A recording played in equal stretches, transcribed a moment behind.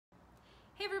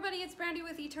Hey everybody, it's Brandy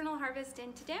with Eternal Harvest,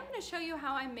 and today I'm going to show you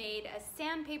how I made a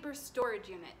sandpaper storage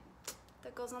unit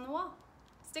that goes on the wall.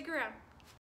 Stick around.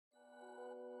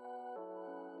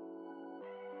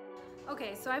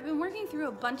 Okay, so I've been working through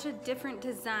a bunch of different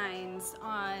designs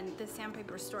on the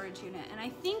sandpaper storage unit, and I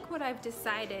think what I've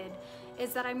decided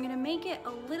is that I'm going to make it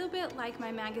a little bit like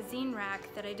my magazine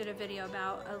rack that I did a video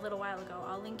about a little while ago.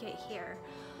 I'll link it here.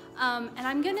 And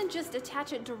I'm gonna just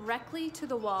attach it directly to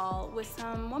the wall with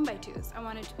some 1x2s. I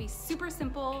want it to be super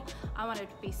simple, I want it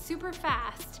to be super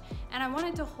fast, and I want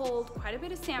it to hold quite a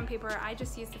bit of sandpaper. I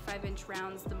just use the 5-inch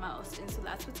rounds the most, and so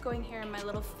that's what's going here in my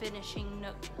little finishing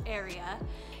nook area.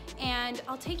 And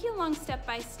I'll take you along step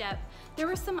by step. There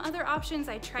were some other options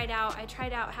I tried out. I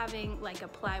tried out having like a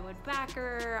plywood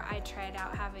backer, I tried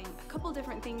out having a couple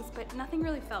different things, but nothing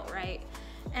really felt right.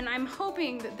 And I'm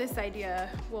hoping that this idea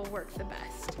will work the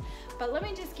best. But let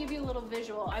me just give you a little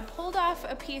visual. I pulled off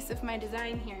a piece of my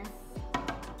design here,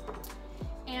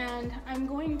 and I'm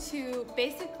going to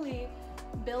basically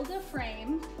build a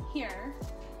frame here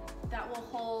that will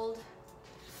hold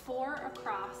 4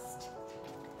 across,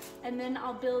 and then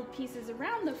I'll build pieces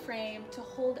around the frame to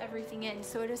hold everything in.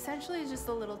 So it essentially is just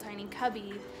a little tiny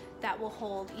cubby that will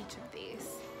hold each of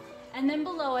these. And then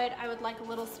below it, I would like a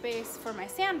little space for my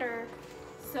sander.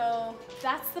 So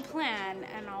that's the plan,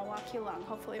 and I'll walk you along.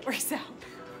 Hopefully it works out.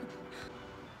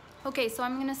 Okay, so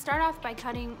I'm gonna start off by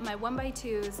cutting my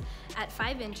 1x2s at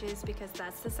 5 inches because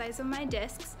that's the size of my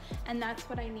discs, and that's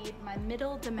what I need my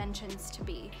middle dimensions to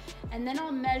be. And then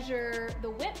I'll measure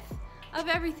the width of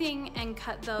everything and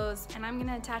cut those, and I'm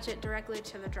gonna attach it directly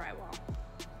to the drywall.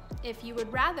 If you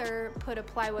would rather put a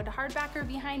plywood hardbacker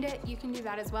behind it, you can do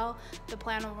that as well. The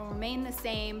plan will remain the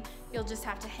same. You'll just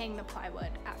have to hang the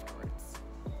plywood afterwards.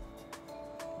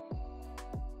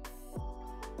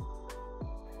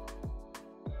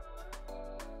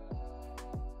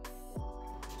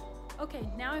 Okay,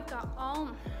 now I've got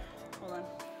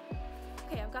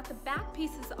I've got the back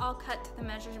pieces all cut to the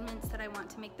measurements that I want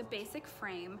to make the basic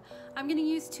frame. I'm gonna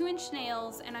use 2-inch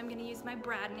nails, and I'm gonna use my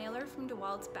brad nailer from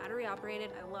DeWalt. It's battery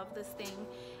operated, I love this thing.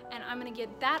 And I'm gonna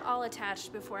get that all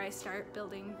attached before I start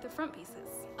building the front pieces.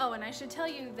 Oh, and I should tell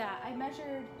you that I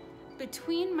measured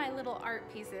between my little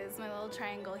art pieces, my little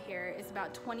triangle here is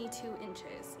about 22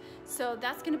 inches. So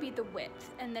that's gonna be the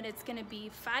width, and then it's gonna be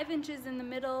 5 inches in the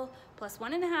middle, plus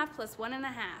 1.5, plus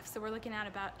 1.5. So we're looking at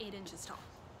about 8 inches tall.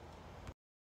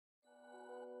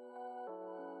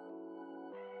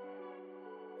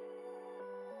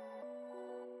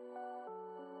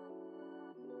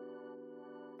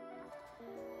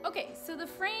 Okay, so the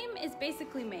frame is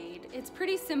basically made. It's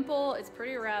pretty simple, it's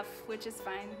pretty rough, which is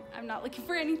fine. I'm not looking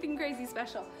for anything crazy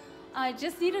special. I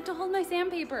just needed to hold my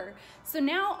sandpaper. So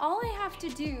now all I have to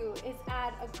do is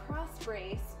add a cross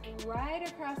brace right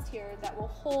across here that will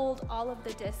hold all of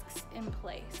the discs in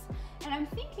place. And I'm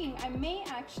thinking I may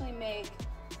actually make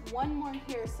one more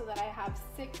here so that I have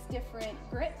 6 different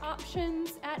grit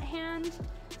options at hand.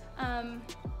 I'm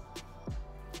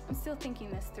still thinking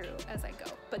this through as I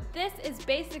go, but this is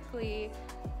basically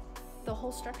the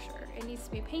whole structure. It needs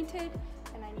to be painted,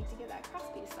 and I need to get that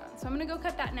cross piece on. So I'm gonna go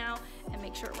cut that now and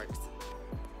make sure it works.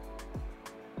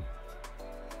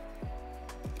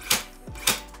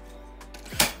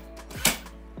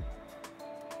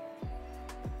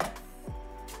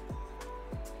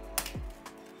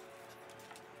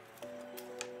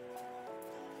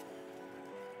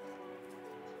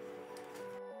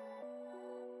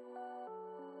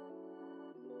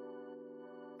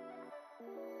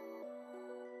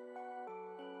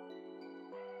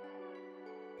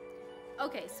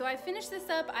 Okay, so I finished this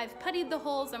up. I've puttied the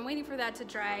holes. I'm waiting for that to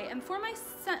dry. And for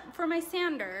my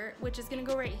sander, which is gonna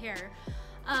go right here,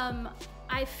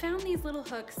 I found these little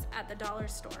hooks at the dollar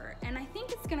store, and I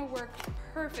think it's gonna work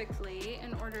perfectly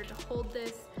in order to hold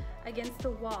this against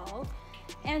the wall.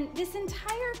 And this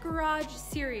entire garage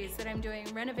series that I'm doing,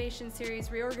 renovation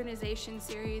series, reorganization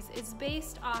series, is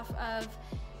based off of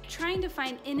trying to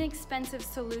find inexpensive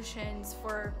solutions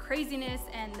for craziness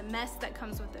and the mess that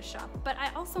comes with the shop. But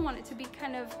I also want it to be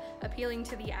kind of appealing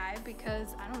to the eye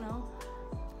because, I don't know,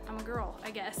 I'm a girl,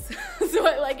 I guess. So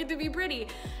I like it to be pretty.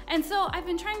 And so I've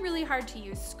been trying really hard to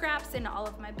use scraps in all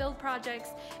of my build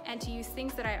projects and to use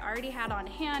things that I already had on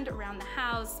hand around the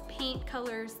house, paint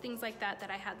colors, things like that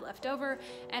that I had left over,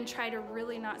 and try to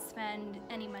really not spend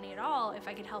any money at all if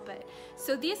I could help it.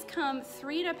 So these come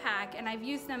 3 to pack, and I've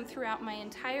used them throughout my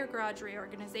entire garage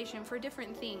reorganization for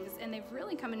different things, and they've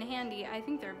really come in handy. I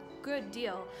think they're a good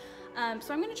deal.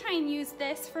 So I'm gonna try and use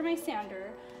this for my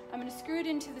sander. I'm gonna screw it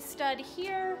into the stud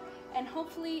here, and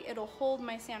hopefully it'll hold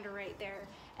my sander right there.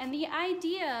 And the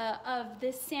idea of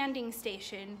this sanding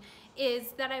station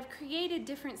is that I've created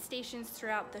different stations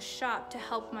throughout the shop to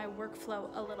help my workflow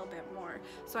a little bit more.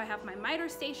 So I have my miter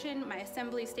station, my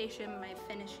assembly station, my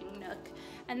finishing nook,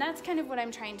 and that's kind of what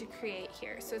I'm trying to create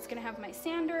here. So it's gonna have my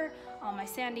sander, all my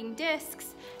sanding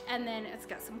discs, and then it's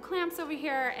got some clamps over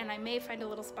here, and I may find a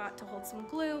little spot to hold some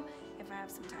glue if I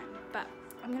have some time. But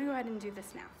I'm gonna go ahead and do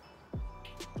this now.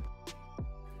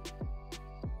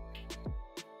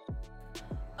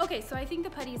 Okay, so I think the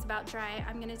putty is about dry.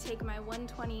 I'm gonna take my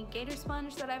 120 gator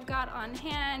sponge that I've got on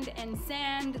hand and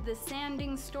sand the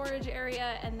sanding storage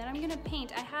area, and then I'm gonna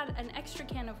paint. I had an extra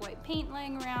can of white paint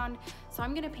laying around, so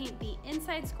I'm gonna paint the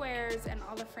inside squares and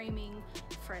all the framing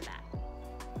for that.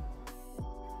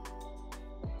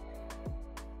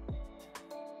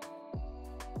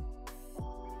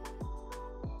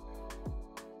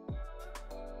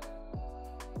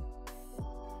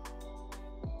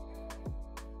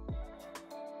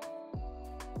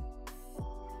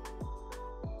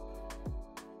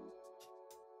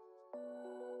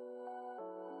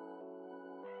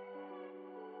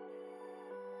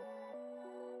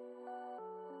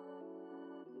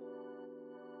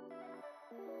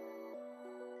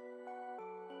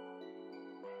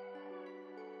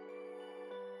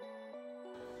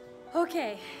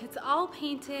 Okay, it's all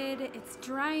painted, it's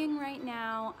drying right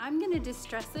now. I'm gonna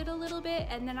distress it a little bit,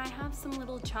 and then I have some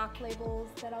little chalk labels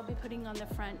that I'll be putting on the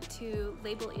front to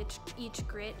label each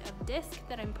grit of disc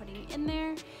that I'm putting in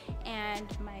there. And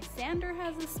my sander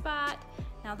has a spot.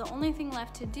 Now the only thing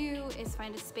left to do is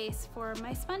find a space for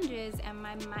my sponges and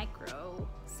my micro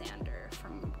sander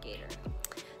from Gator.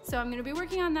 So I'm gonna be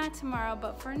working on that tomorrow,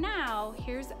 but for now,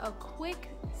 here's a quick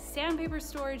sandpaper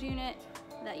storage unit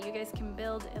that you guys can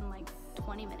build in like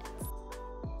 20 minutes.